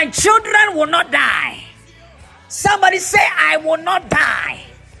 My children will not die. Somebody say, I will not die.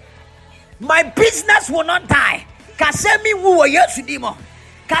 My business will not die. Kasemi wuwa yesudimo.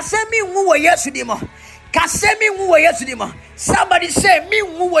 Kasemi wuwa yesudimo. Kasemi wuwa yesudimo. Somebody say, me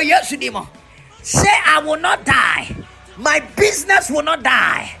wuwa yesudimo. Say, I will not die. My business will not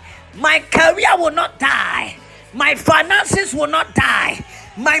die. My career will not die. My finances will not die.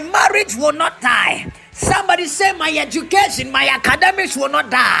 My marriage will not die. Somebody say, my education, my academics will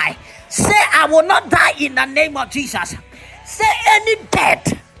not die. Say, I will not die in the name of Jesus. Say, any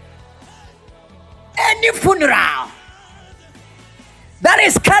death, any funeral that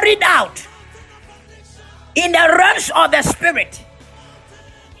is carried out in the realms of the spirit,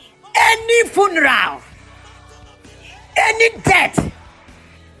 any funeral, any death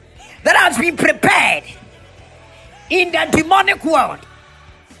that has been prepared in the demonic world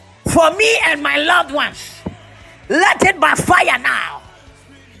for me and my loved ones, let it backfire now.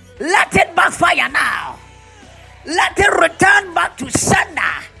 Let it backfire now. Let it return back to sender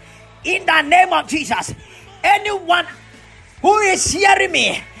in the name of Jesus. Anyone who is hearing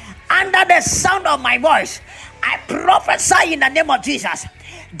me under the sound of my voice, I prophesy in the name of Jesus.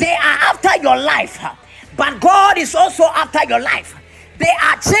 They are after your life, but God is also after your life. They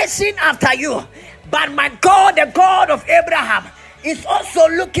are chasing after you, but my God, the God of Abraham, is also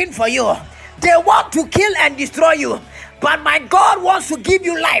looking for you. They want to kill and destroy you, but my God wants to give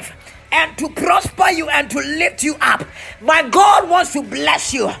you life and to prosper you and to lift you up. My God wants to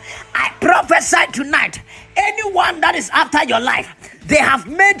bless you. I prophesy tonight, anyone that is after your life, they have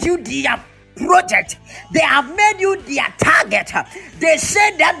made you their project. They have made you their target. They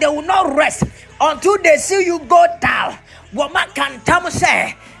say that they will not rest until they see you go down. Woman can tell me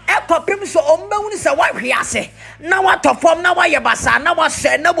say, ekopim so ombewu se wa hwiase na wa tofom na wa yebasa na wa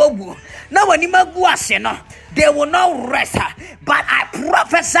se na wagu na wani magu ase no. They will not rest, but I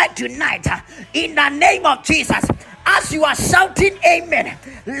prophesy tonight in the name of Jesus. as you are shouting amen,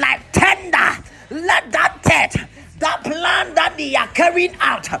 like thunder, let that death, that plan that they are carrying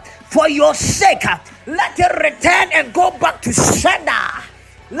out for your sake, let it return and go back to sender.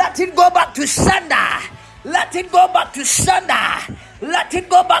 Let it go back to sender. Let it go back to sender. Let it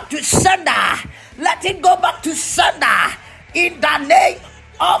go back to sender. Let it go back to sender in the name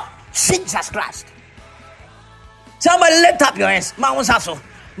of Jesus Christ. Somebody lift up your hands. Mount Sasso.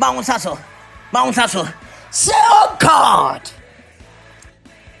 Mount Sasso. Mount Sasso. Say, oh God,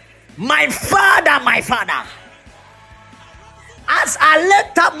 my Father, as I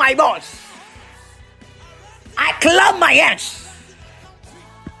lift up my voice, I clap my hands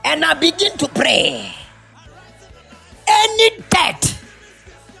and I begin to pray. Any death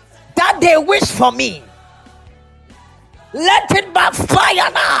that they wish for me, let it backfire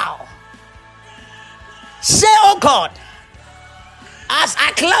now. Say, oh God, as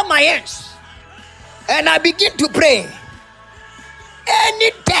I clap my hands and I begin to pray,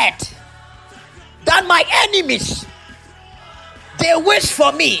 any death that my enemies they wish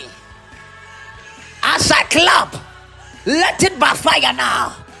for me, as I clap, let it backfire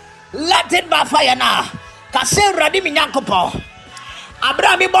now. Let it backfire now. Kase radi minyankopo.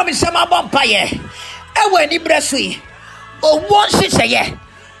 Abraham bom sema bom paye. Ewe ni bresui. Owo siseye.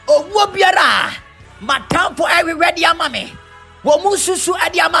 Owo biara. Matampo ewe ready amame. Wo mususu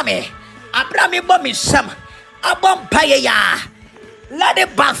adi amame. Abraham bom sema abom paye ya. Let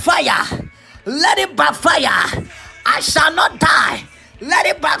it backfire. Let it backfire. I shall not die. Let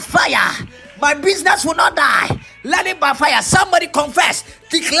it backfire. My business will not die. Let it backfire. Somebody confess,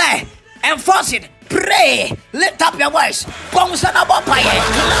 declare, enforce it. Pray. Lift up your voice. Clap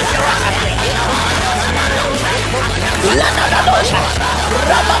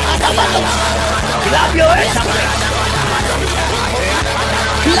your hands.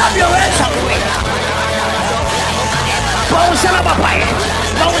 Clap your hands. Pausana bapaye,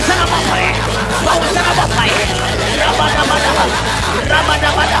 pausana bapaye, pausana bapaye. Rabada bada, rabada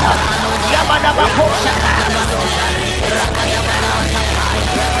bada, yabada bakosa.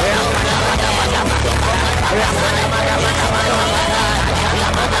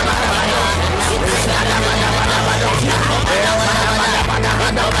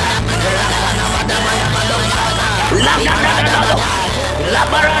 La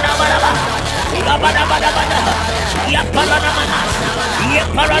barada barada, la bada bada bada. Ya parada mana, ya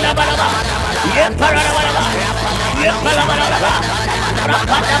parada bada, ya parada bada, ya parada bada.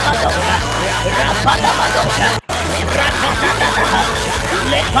 Rapada bada, rapada bada, rapada.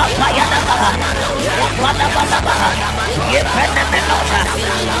 Le papa ya bada, rapada bada. Ya penda bada,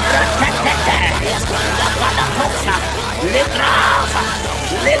 ratada. Rapada kosa, le grava,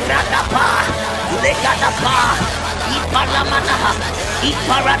 le gradapa, le gadapa. Ipalamanaha,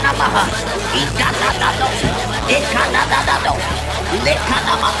 Iparanamaha, Ikadadados, Ikadadados,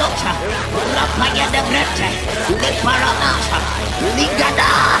 Lekanamadosa, Rapaya de Brete, Leparanasa,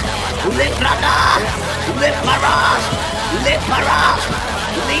 Ligada, Legrada, Leparas, Leparas,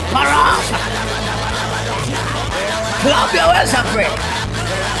 Leparas. Clap your hands and pray.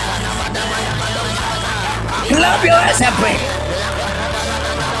 Clap your hands and pray.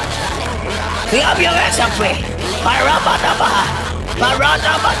 Clap your hands and pray. Parabadabaha,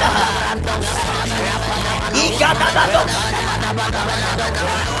 Paradabadaha, Igadadados,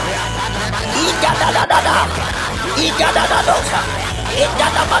 Igadadada, Igadadadosa,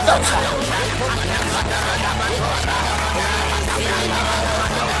 Igadabadosa.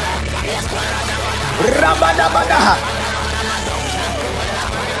 Rabadabadaha,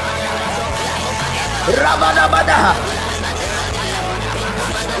 Rabadabadaha,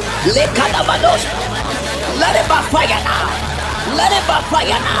 Lekadabados. Let it backfire now. Let it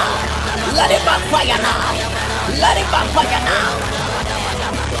backfire now. Let it backfire now. Let it backfire now.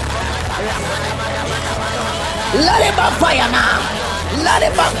 Let it backfire now. Let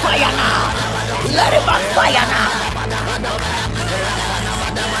it backfire now. Let it backfire now.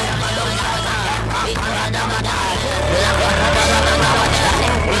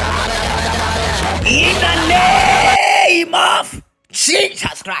 In the name of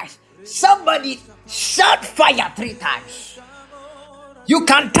Jesus Christ. Somebody shout fire 3 times. You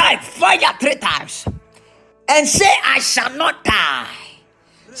can type fire 3 times and say, I shall not die.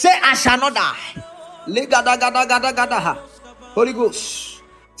 Say, I shall not die. Holy Ghost.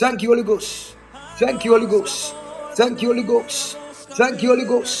 Thank you, Holy Ghost. Thank you, Holy Ghost. Thank you, Holy Ghost. Thank you, Holy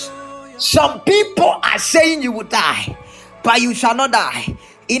Ghost. Some people are saying you will die, but you shall not die.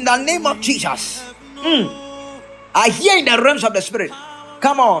 In the name of Jesus. I hear in the realms of the Spirit.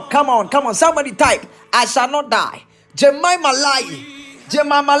 Come on, come on, come on. Somebody type, I shall not die. Jemai Malai.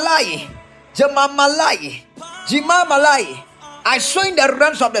 Jemamalai. Jemamalai. Jemai Malai. I saw in the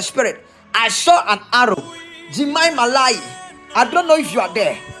realms of the spirit. I saw an arrow. Jemai Malai. I don't know if you are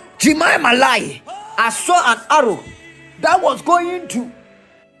there. Jemai Malai. I saw an arrow that was going to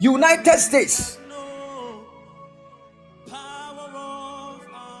United States.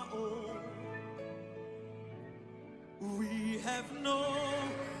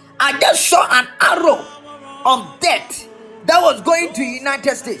 I just saw an arrow of death that was going to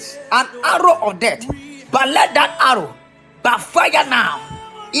United States. An arrow of death. But let that arrow backfire now.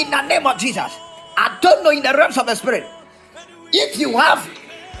 In the name of Jesus. I don't know in the realms of the spirit. If you have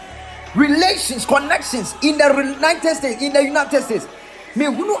relations, connections in the United States, may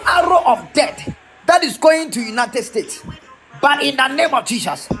no arrow of death that is going to United States. But in the name of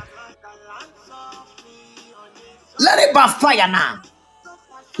Jesus, let it backfire now.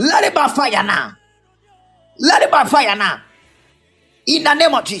 Let it backfire now. Let it backfire now. In the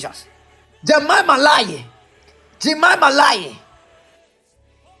name of Jesus. Jemai Malai. Jemai Malai.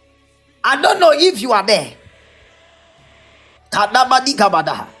 I don't know if you are there. Kadabadi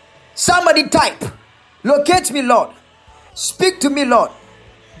kabadaha. Somebody type. Locate me, Lord. Speak to me, Lord.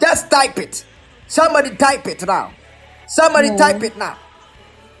 Just type it. Somebody type it now. Somebody type it now.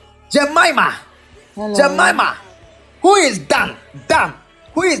 Jemima. Hello. Jemima. Who is Dan? Dan.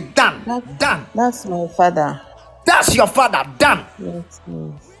 Who is Dan? Dan. That's my father. That's your father, Dan. Yes,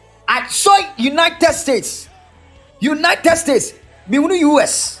 please. I saw United States. United States. Miunu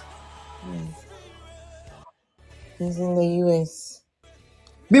US. He's in the US.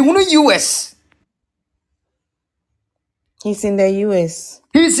 Miunu US. He's in the US.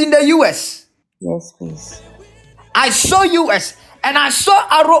 He's in the US. Yes, please. I saw US and I saw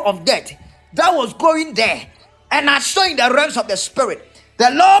arrow of death that was going there. And I saw in the realms of the spirit. The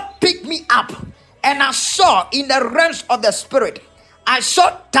Lord picked me up and I saw in the realms of the spirit. I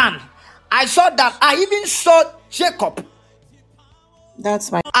saw Dan. I saw that. I even saw Jacob.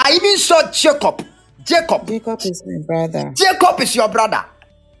 That's my. I even saw Jacob. Jacob. Jacob is my brother. Jacob is your brother.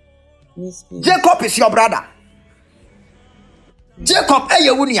 Yes, please. Jacob is your brother. Jacob,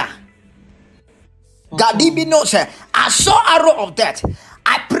 Eyewunia. God even knows. I saw arrow of death.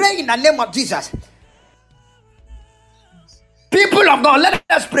 I pray in the name of Jesus. People of God, let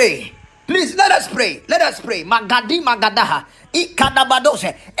us pray. Please, let us pray. Let us pray. Magadi magadaha.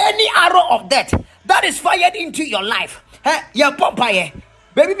 Ikadabadose. Any arrow of death that is fired into your life. Ya pompaye.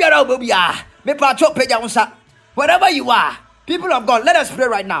 Baby biara obobia. Me pacho peja unsa. Wherever you are, people of God, let us pray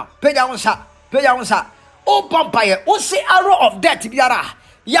right now. Peja unsa. Peja unsa. O pompaye. O se arrow of death biara.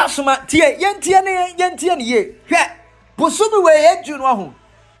 Yasuma tie. Yentie ni ye. Hwe. Busumi we eju no ho.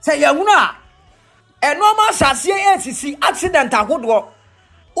 Se yahuna. A normal sasi accident agodo.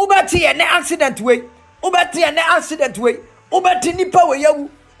 Ubati ene accident way. Ubati ene accident way. Ubati nipa we yawu.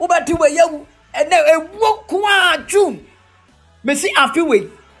 Ubati we yawu. Ene ewo kwa June. Mesi afi we.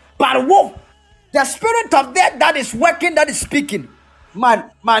 But wo, the spirit of death that is working, that is speaking,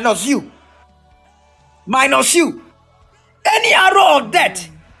 minus you. Minus you. Any arrow of death,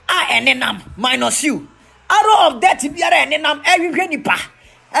 enenam minus you. Arrow of death biara enenam everywhere nipa.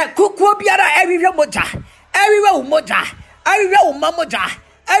 Kuku biara everywhere moja. Everywhere moja. Everywhere moja.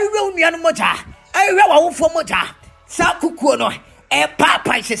 Everywhere unian moja. Everywhere ufo moja. Sa kuku no.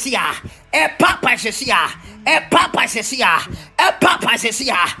 Papa sesia. Papa sesia. Papa sesia. Papa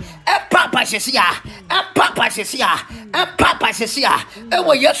sesia. Papa sesia. Papa sesia. Papa sesia.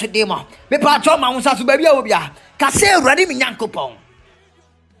 Ewo yesterday mo. Me pa cho ma unsa so bia obia. Ka se urade mi nyankopon.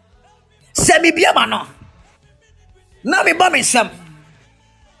 Se mi bia ma no. Na me ba me sem.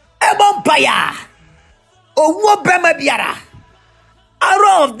 Ebon paya. Owo bema biara.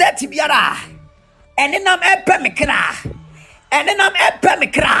 Arrow of death biara. Enenam epe me kra. Enenam epe me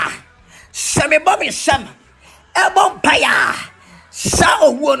kra. Se me ba me sem. Ebon paya. Sa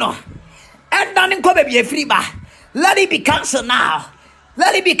owo no. And then ko be free ba. Let it be cancelled now.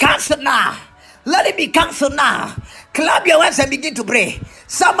 Let it be cancelled now. Let it be cancelled now. Clap your hands and begin to pray.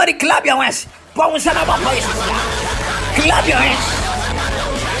 Somebody clap your hands. Clap your hands.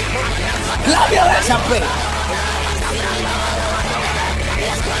 Clap your hands and pray.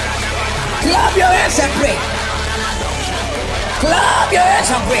 Clap your hands and pray. Clap your hands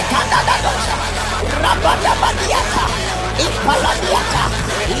and pray. Rabadabadiata. Ipaladiata.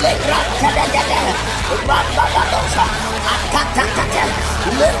 Legrantadagada. Rabadadosa. Atatakata.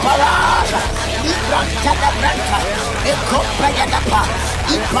 Leparasa. Librantadabranta. Ekompayadapa.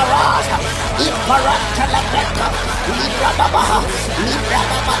 Iparasa. Iparantadabranta. Libradabaha.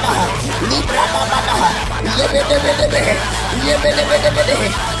 Libradabaha. Libradabaha. Yebedebedebe. Yebedebedebe.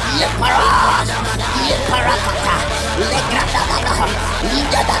 Yeparasa. Yeparakata. Legradadaha,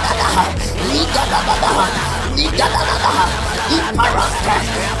 Ligadadaha, Ligadadaha, Ligadadaha, Iparata,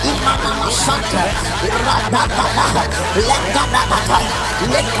 Imanama Santa, Radadadaha, Legadadaha,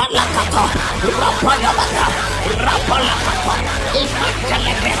 Lekalakata, Rapayabata, Rapalakata,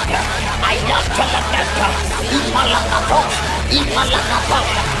 Imantelebeka, Ayatalebeka, Imalakato, Imalakato,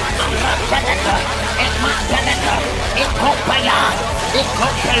 Arataneka, Emanteleka, Ekopaya,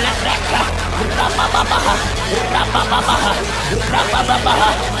 Ekopeleka, Rababaha, Rababaha, Rababaha,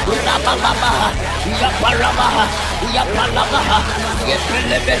 Rababaha, Yapalabaha, Yapalabaha,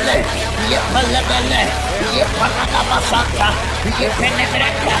 Yapelebele, Yapelebele, Yapalabasanta,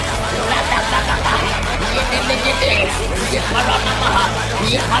 Yapelebreka, Radadadaha, Yedelegede, Yapalanamaha,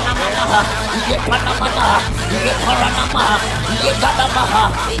 Yapanamanaha, Yapanamanaha, Yapalanamaha, Yakadabaha,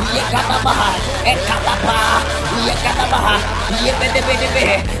 Yakadabaha, Ekadaba, Yakadabaha, Yebedebedebe,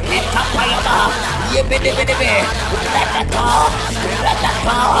 Ekapayabaha, Yebedebedebe, Radata,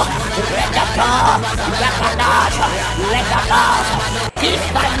 Radata, Radata, Yakadasha, Legadasha, in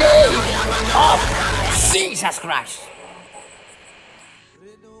the name of Jesus Christ.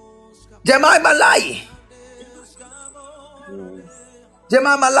 Jemai Malai.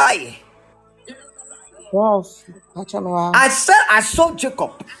 Jemai Malai. Prof, catch me wow. I said I saw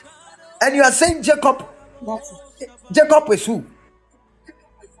Jacob. And you are saying Jacob. That's Jacob is who?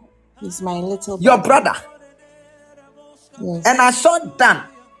 he's my little Your brother. brother. Yes. And I saw Dan.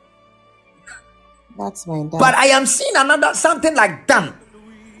 That's my dad. But I am seeing another something like Dan.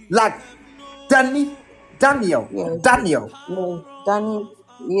 Like Daniel. Yes. Daniel. No, Danny.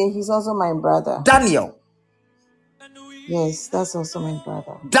 Yeah, he's also my brother. Daniel. Yes, that's also my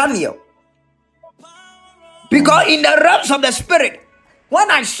brother. Daniel. Because in the realms of the spirit,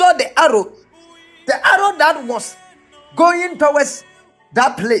 when I saw the arrow that was going towards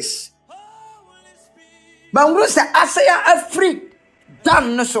that place, but when I say a free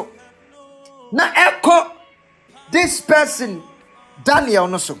Dan so now echo this person Daniel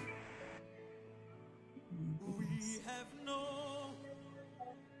no so.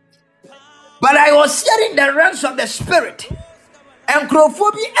 But I was hearing the realms of the spirit, and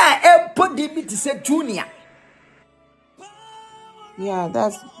Crophobia put me to say Junior. Yeah,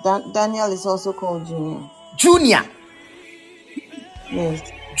 that's Daniel is also called Junior. Junior. Yes.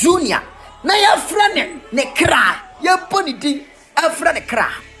 Junior. Now your friend ne cry. Your pony ding a friend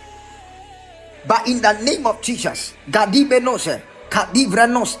cry. But in the name of Jesus, Gadibe no se,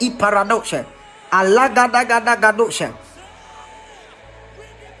 Kadivranos I paradose, Alagadagadagadose.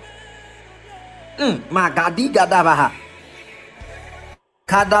 Magadi gadabaha.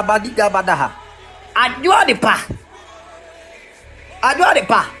 Kadabadi gabadaha. Adua de pa. Adua de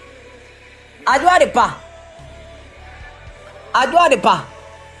pa. Adua de pa. Adua de pa.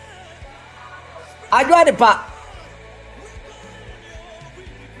 Adua de pa.